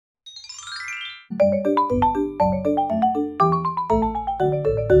Good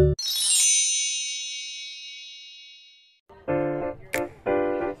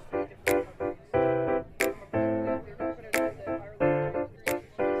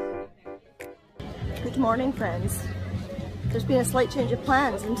morning, friends. There's been a slight change of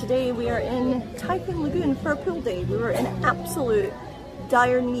plans, and today we are in Typhoon Lagoon for a pool day. We were in absolute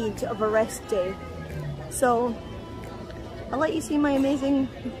dire need of a rest day. So I'll let you see my amazing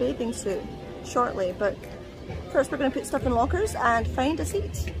bathing suit shortly, but first we're going to put stuff in lockers and find a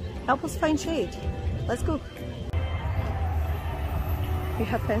seat. Help us find shade. Let's go. We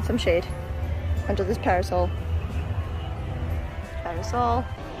have found some shade under this parasol. Parasol.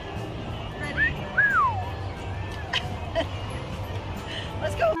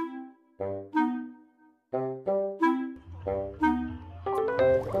 Let's go!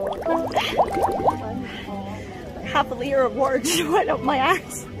 Half a litre of water just went up my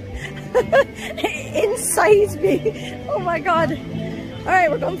ass. Inside me. Oh my god. Alright,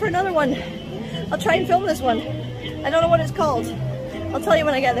 we're going for another one. I'll try and film this one. I don't know what it's called. I'll tell you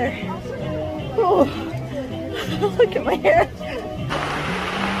when I get there. Oh, look at my hair.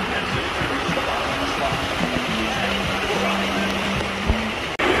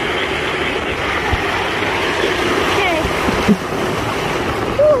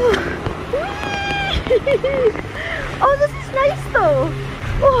 Oh, this is nice though.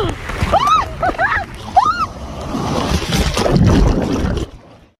 Oh.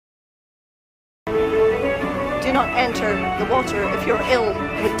 Do not enter the water if you're ill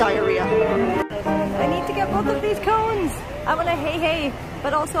with diarrhea. I need to get both of these cones. I want a hey hey,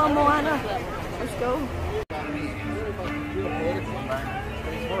 but also a Moana. Let's go.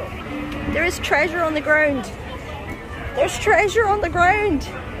 There is treasure on the ground. There's treasure on the ground.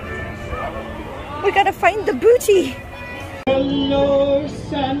 We gotta find the booty. Hello,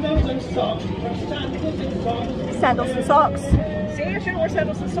 sandals and socks. Sandals and socks. Sandals and socks. See, I should wear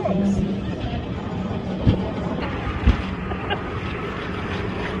sandals and socks.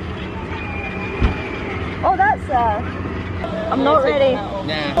 Oh, that's I'm not ready.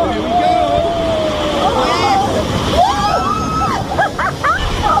 Nah. Oh, here we go.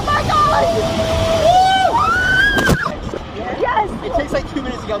 Oh my god! Yes! It takes like 2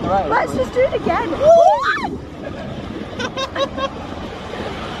 minutes to get on the ride. Let's just do it again.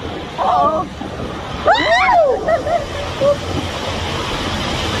 Oh.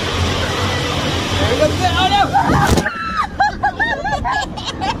 There we go. Oh no!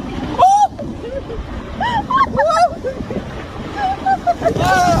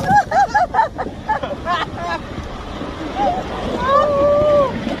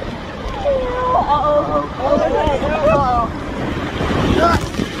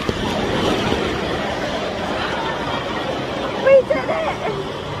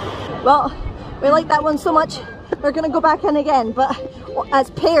 Well, we like that one so much, we're gonna go back in again, but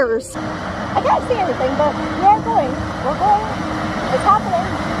as pairs. I can't see anything, but we are going. We're going. It's happening.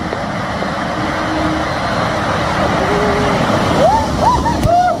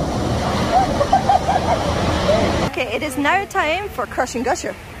 Okay, it is now time for Crush and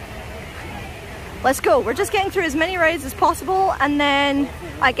Gusher. Let's go. We're just getting through as many rides as possible, and then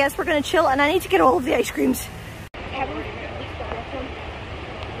I guess we're gonna chill, and I need to get all of the ice creams.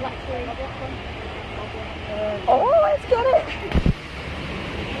 Oh, let's get it!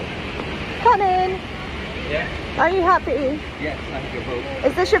 Come in! Yeah. Are you happy? Yes, I have your boat.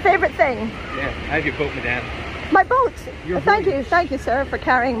 Is this your favourite thing? Yeah, I have your boat, madame. My boat! Your Thank you, sir, for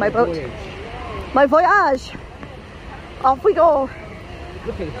carrying my boat. My voyage! Off we go!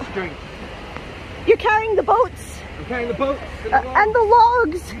 Look at the strength. You're carrying the boats! I'm carrying the boats and the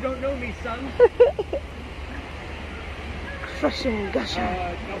logs! You don't know me, son. Crush and Gusher.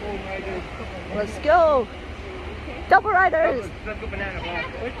 Double riders. Let's go! Double riders! Let's go banana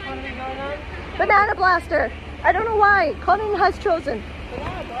blaster. Which one are we going on? Banana blaster! I don't know why. Colin has chosen.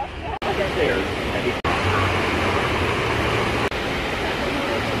 Banana blaster? Okay.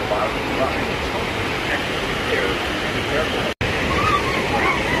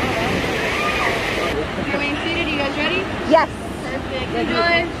 You're being seated, you guys ready? Yes! Perfect.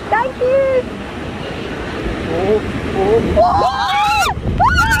 Enjoy! Thank you!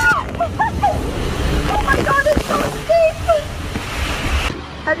 Oh my god, it's so steep!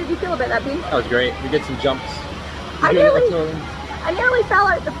 How did you feel about that, Bean? That was great. We did some jumps. I nearly fell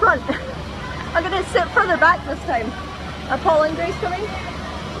out the front. I'm gonna sit further back this time. Are Paul and Grace coming?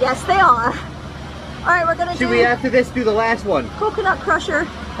 Yes, they are. Alright, we're gonna Should we after this do the last one? Coconut Crusher.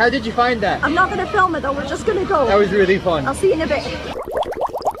 How did you find that? I'm not gonna film it though, we're just gonna go. That was really fun. I'll see you in a bit.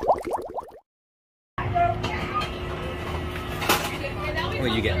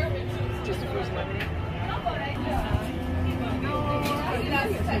 What you get? Just the first lemonade.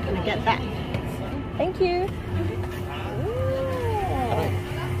 I'm gonna get that. Thank you. Ooh.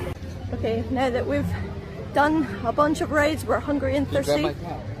 Okay, now that we've done a bunch of rides, we're hungry and thirsty.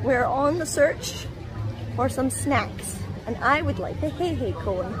 We're on the search for some snacks, and I would like a hey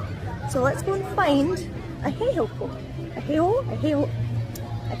cone. So let's go and find a hey cone. A hey-ho?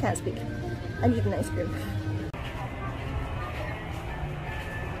 I can't speak. I need an ice cream.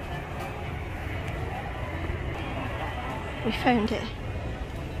 We found it.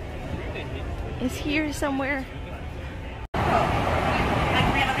 It's here somewhere.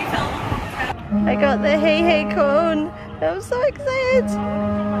 I got the hey cone. I'm so excited.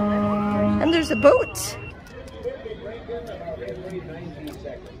 And there's a boat.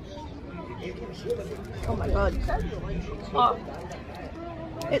 Oh my god. Oh.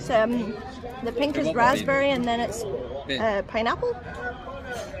 It's the pink is raspberry and then it's pineapple.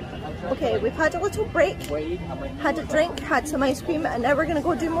 Okay, we've had a little break, had a drink, had some ice cream, and now we're gonna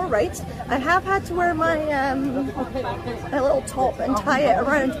go do more rides. I have had to wear my my little top and tie it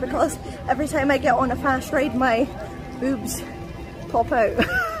around because every time I get on a fast ride my boobs pop out.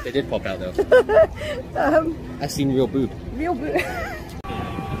 They did pop out though. I've seen real boob. Real boob.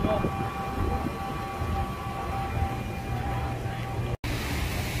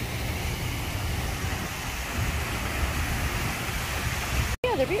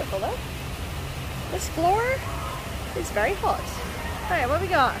 They're beautiful though. This floor is very hot. Alright, what we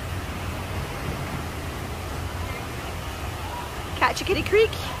got? Catch-a-Kitty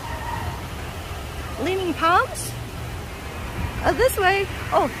Creek. Leaning Palms. This way.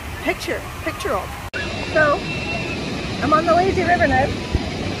 Oh, picture op. So, I'm on the lazy river now.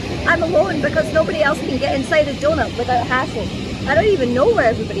 I'm alone because nobody else can get inside a donut without hassle. I don't even know where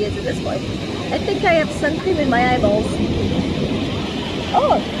everybody is at this point. I think I have sun cream in my eyeballs.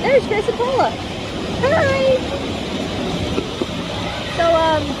 Oh, there's Grace and Paula. Hi! So,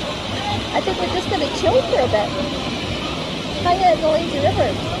 I think we're just gonna chill for a bit. Hang out in the lazy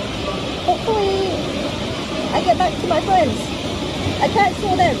river. Hopefully, I get back to my friends. I can't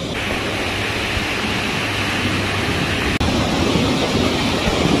slow down.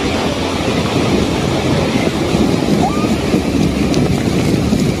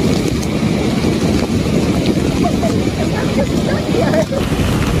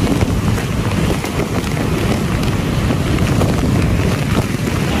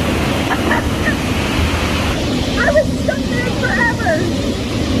 I was stuck there forever.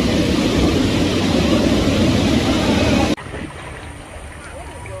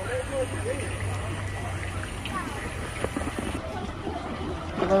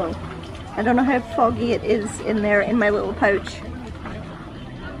 Hello. I don't know how foggy it is in there in my little pouch.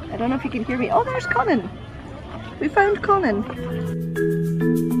 I don't know if you can hear me. Oh, there's Conan. We found Conan.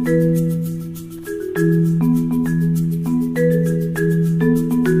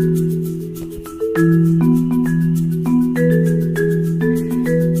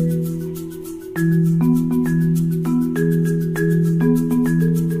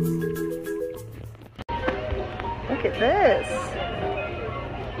 Look at this.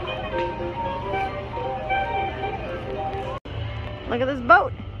 Look at this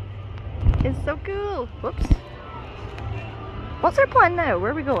boat. It's so cool. Whoops. What's our plan now?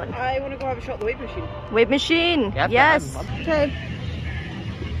 Where are we going? I want to go have a shot at the wave machine. Wave machine. Yeah, yes. Okay.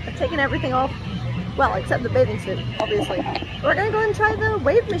 I've taken everything off. Well, except the bathing suit, obviously. We're gonna go and try the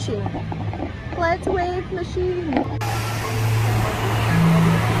wave machine. Let's wave machine.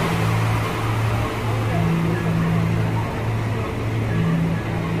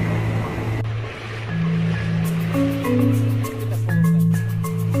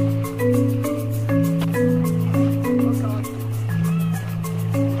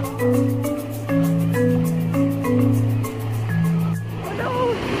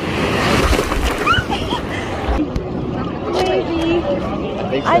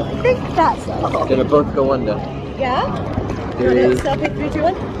 I think that's it. Gonna both go under. Yeah? Three. Selfie 3, 2,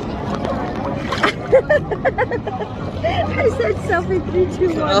 1. I said selfie 3,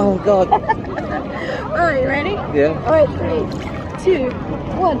 2, 1. Oh god. Alright, you ready? Yeah. Alright, 3, 2,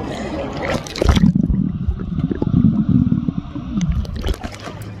 1.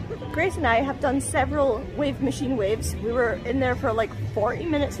 Grace and I have done several wave machine waves. We were in there for like 40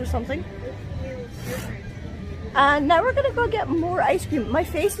 minutes or something. And now we're gonna go get more ice cream. My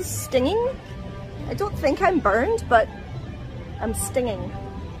face is stinging. I don't think I'm burned, but I'm stinging.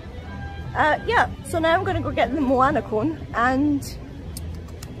 Yeah, so now I'm gonna go get the Moana cone and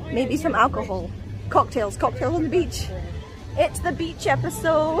maybe some alcohol. Cocktails on the beach. It's the beach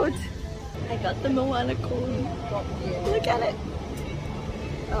episode. I got the Moana cone. Look at it.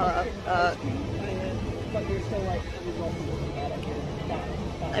 But you're still like,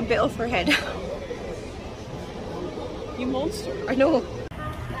 I'm a bit off her head. you monster. I know.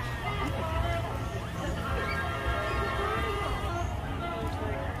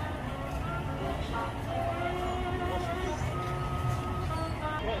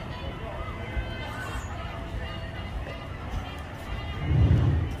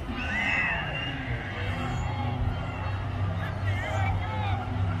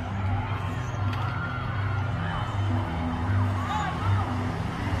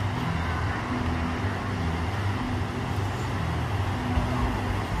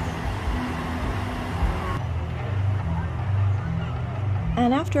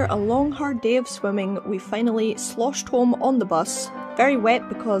 And after a long hard day of swimming, we finally sloshed home on the bus. Very wet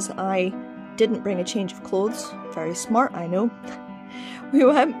because I didn't bring a change of clothes. Very smart, I know. We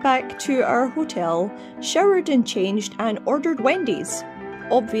went back to our hotel, showered and changed, and ordered Wendy's.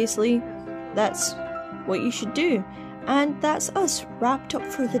 Obviously, that's what you should do. And that's us wrapped up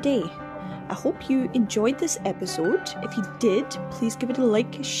for the day. I hope you enjoyed this episode. If you did, please give it a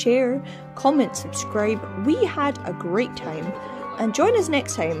like, share, comment, subscribe. We had a great time. And join us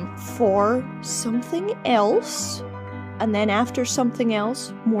next time for something else. And then after something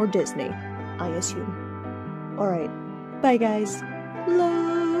else, more Disney, I assume. Alright, bye guys.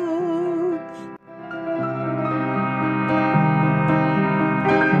 Love.